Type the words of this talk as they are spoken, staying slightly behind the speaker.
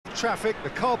traffic, the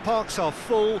car parks are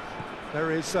full, there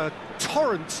is a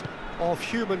torrent of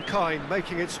humankind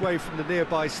making its way from the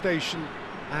nearby station,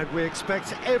 and we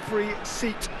expect every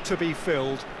seat to be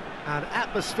filled. An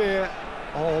atmosphere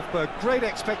of great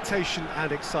expectation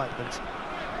and excitement.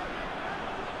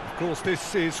 Of course,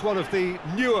 this is one of the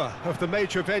newer of the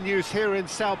major venues here in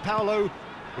Sao Paulo.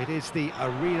 It is the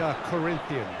Arena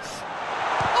Corinthians.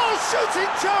 Oh, shooting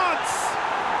chance!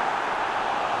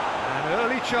 An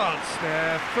early chance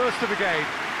there, first of the game.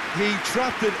 He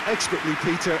trapped it expertly,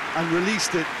 Peter, and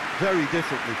released it very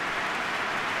differently.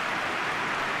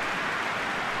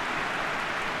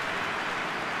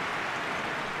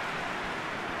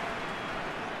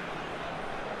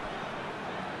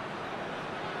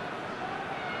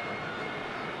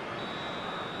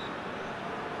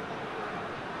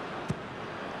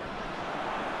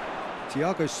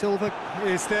 Thiago Silva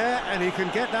is there, and he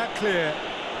can get that clear.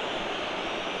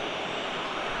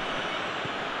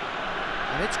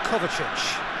 And it's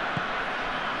Kovacic.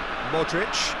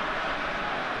 Modric.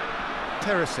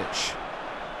 Perisic.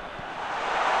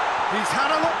 He's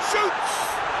had a look, shoots!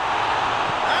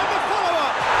 And the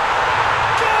follow-up!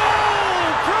 Goal!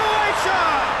 Croatia!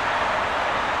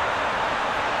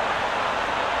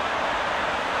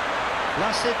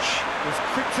 Vlasic was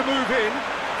quick to move in.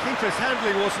 Keeper's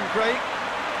handling wasn't great.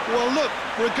 Well, look,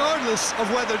 regardless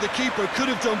of whether the keeper could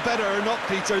have done better or not,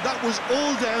 Peter, that was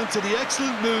all down to the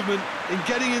excellent movement in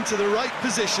getting into the right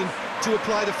position to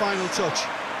apply the final touch.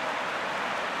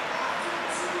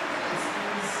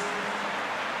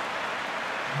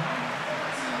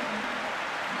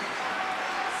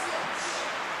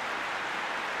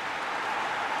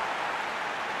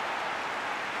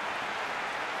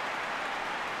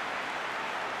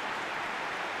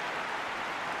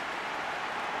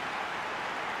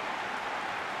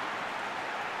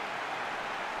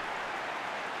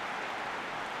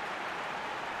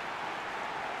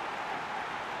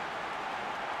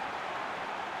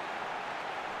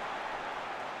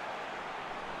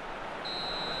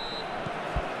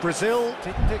 Brazil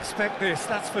didn't expect this,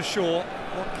 that's for sure.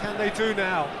 What can they do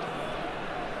now?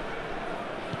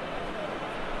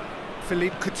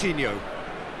 Philippe Coutinho.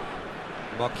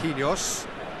 Marquinhos.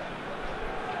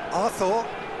 Arthur.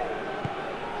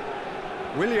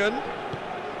 Willian.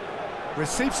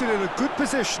 Receives it in a good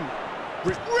position.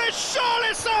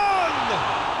 Richarlison!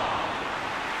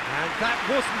 And that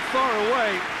wasn't far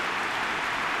away.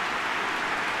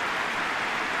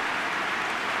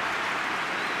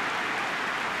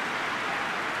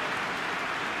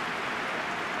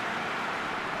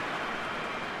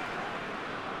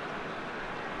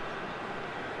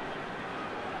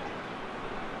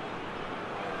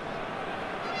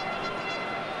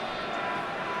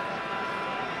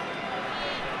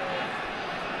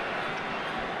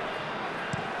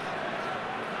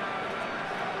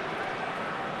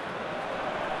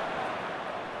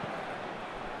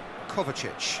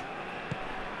 Kovacic.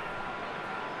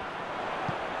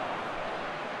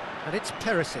 And it's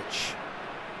Perisic.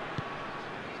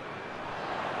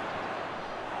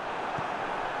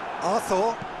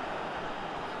 Arthur.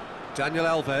 Daniel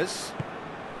Alves.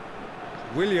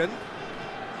 Willian.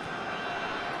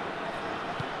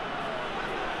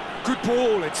 Good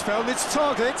ball, it's found its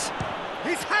target.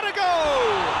 He's had a go!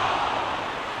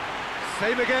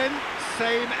 Same again,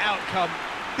 same outcome.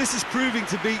 This is proving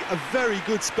to be a very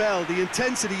good spell. The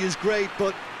intensity is great,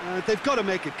 but they've got to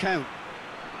make it count.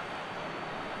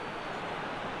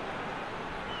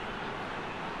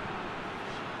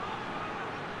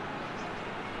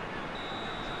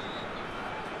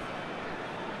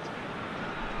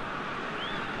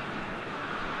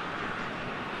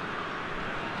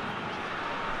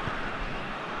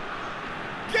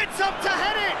 Gets up to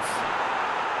head it!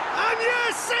 And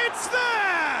yes, it's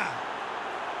there!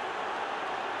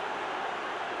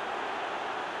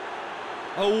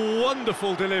 A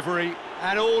wonderful delivery,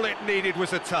 and all it needed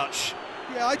was a touch.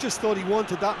 Yeah, I just thought he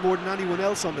wanted that more than anyone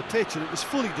else on the pitch, and it was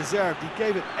fully deserved. He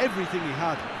gave it everything he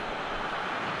had.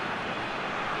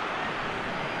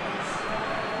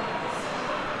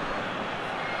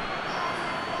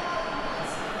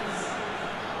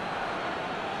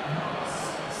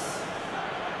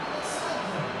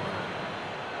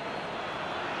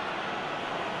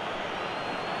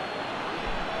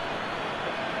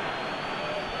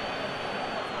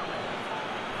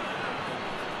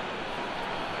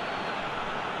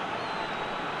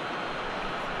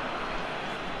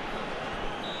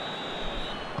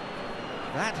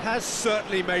 That has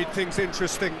certainly made things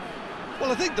interesting.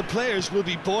 Well, I think the players will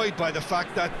be buoyed by the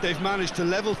fact that they've managed to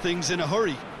level things in a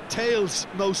hurry. Tails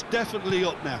most definitely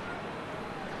up now.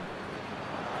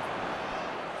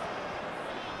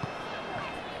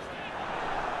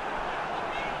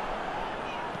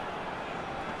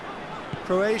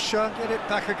 Croatia get it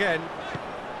back again.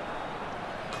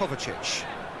 Kovacic.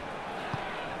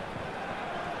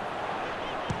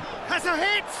 Has a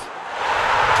hit!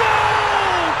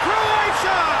 Goal!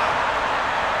 Croatia!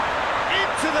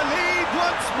 Into the lead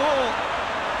once more.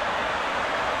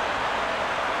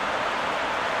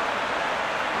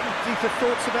 Any deeper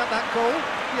thoughts about that goal?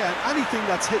 Yeah, anything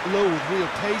that's hit low with real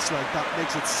pace like that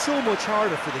makes it so much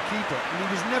harder for the keeper, and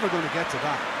he was never going to get to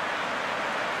that.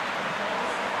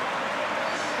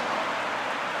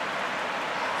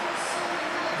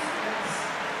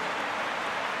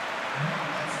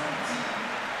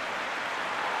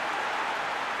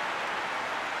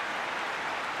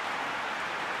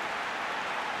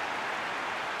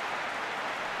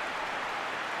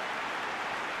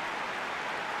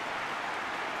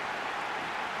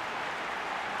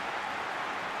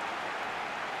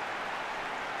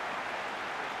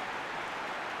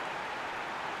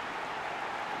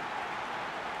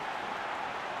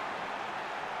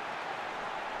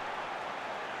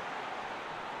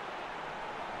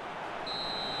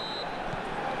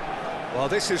 Well,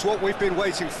 this is what we've been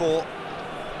waiting for.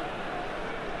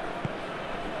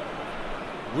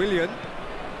 Willian.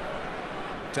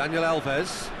 Daniel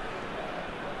Alves.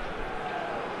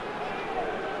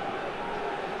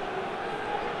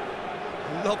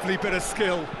 Lovely bit of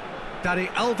skill. Dani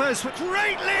Alves with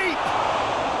great leap!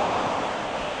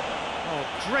 Oh,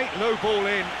 great low ball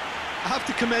in. I have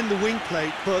to commend the wing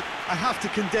play, but I have to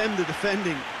condemn the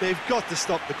defending. They've got to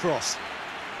stop the cross.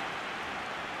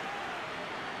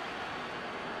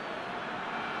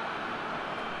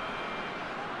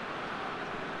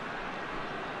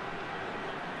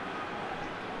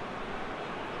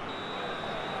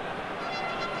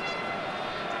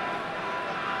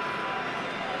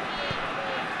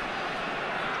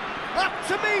 Up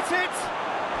to meet it!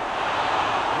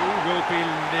 He will be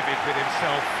livid with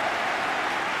himself.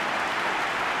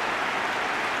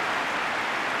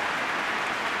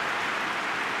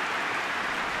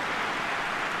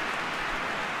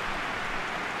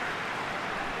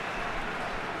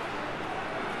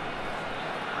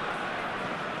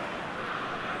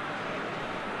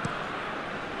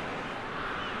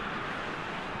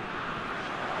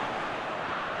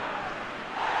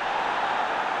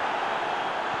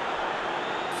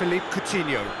 Philippe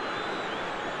Coutinho.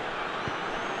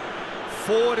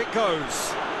 Forward it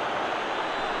goes.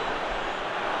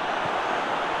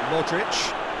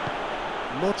 Modric.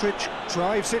 Modric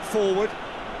drives it forward.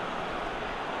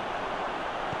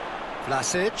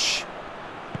 Vlasic.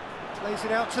 Plays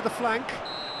it out to the flank.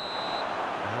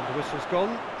 And the whistle's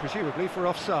gone, presumably for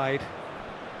offside.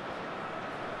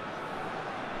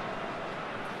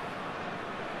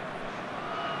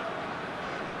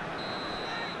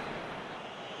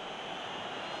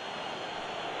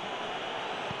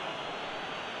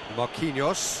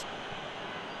 Marquinhos.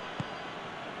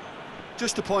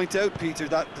 Just to point out, Peter,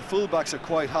 that the fullbacks are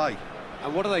quite high.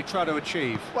 And what are they trying to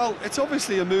achieve? Well, it's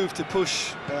obviously a move to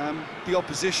push the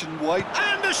opposition wide.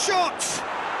 And the shot!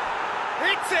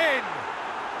 It's in!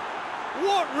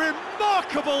 What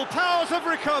remarkable powers of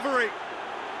recovery!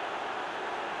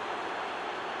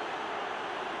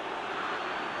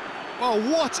 Oh,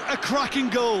 what a cracking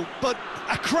goal, but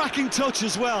a cracking touch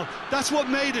as well. That's what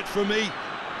made it for me.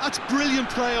 That's brilliant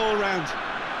play all round.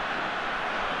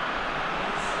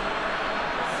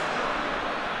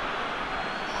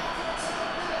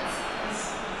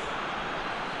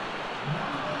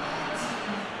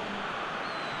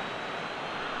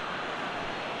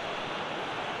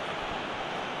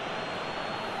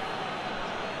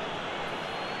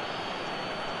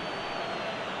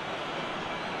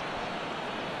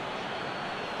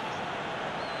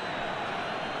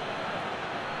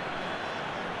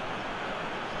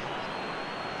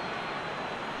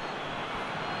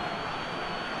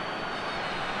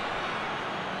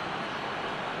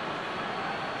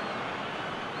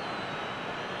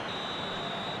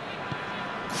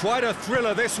 Quite a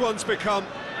thriller this one's become.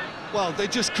 Well, they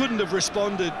just couldn't have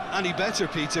responded any better,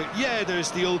 Peter. Yeah, there's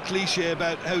the old cliche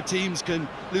about how teams can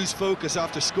lose focus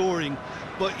after scoring,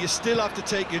 but you still have to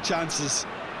take your chances.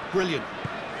 Brilliant.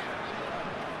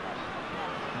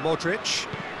 Modric.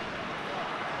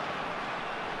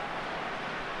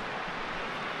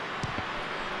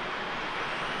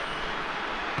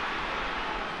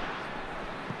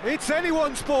 It's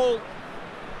anyone's ball.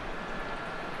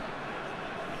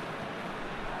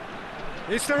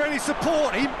 Is there any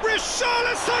support?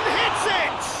 Richarlison hits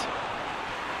it!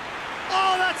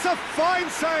 Oh, that's a fine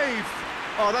save!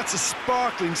 Oh, that's a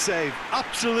sparkling save.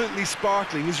 Absolutely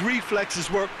sparkling. His reflexes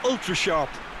were ultra sharp.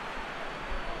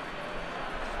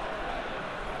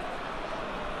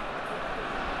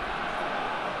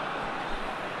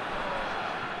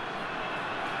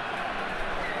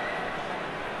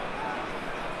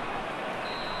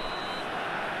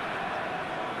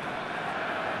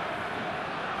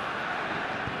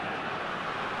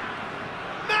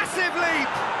 massive leap!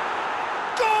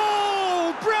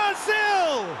 Goal!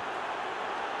 Brazil!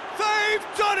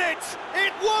 They've done it!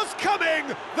 It was coming!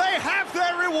 They have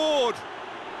their reward!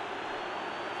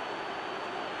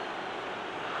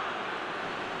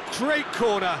 Great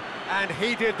corner, and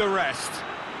he did the rest.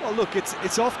 Well, look,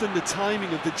 it's often the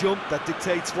timing of the jump that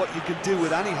dictates what you can do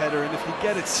with any header, and if you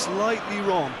get it slightly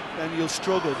wrong, then you'll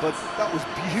struggle, but that was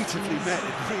beautifully met,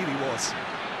 it really was.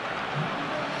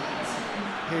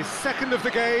 His second of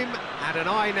the game, and an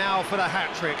eye now for the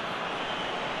hat-trick.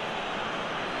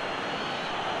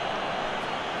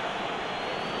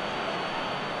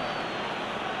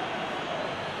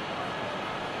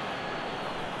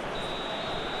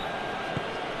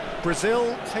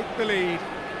 Brazil take the lead.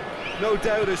 No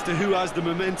doubt as to who has the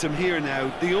momentum here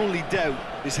now. The only doubt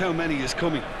is how many is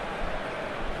coming.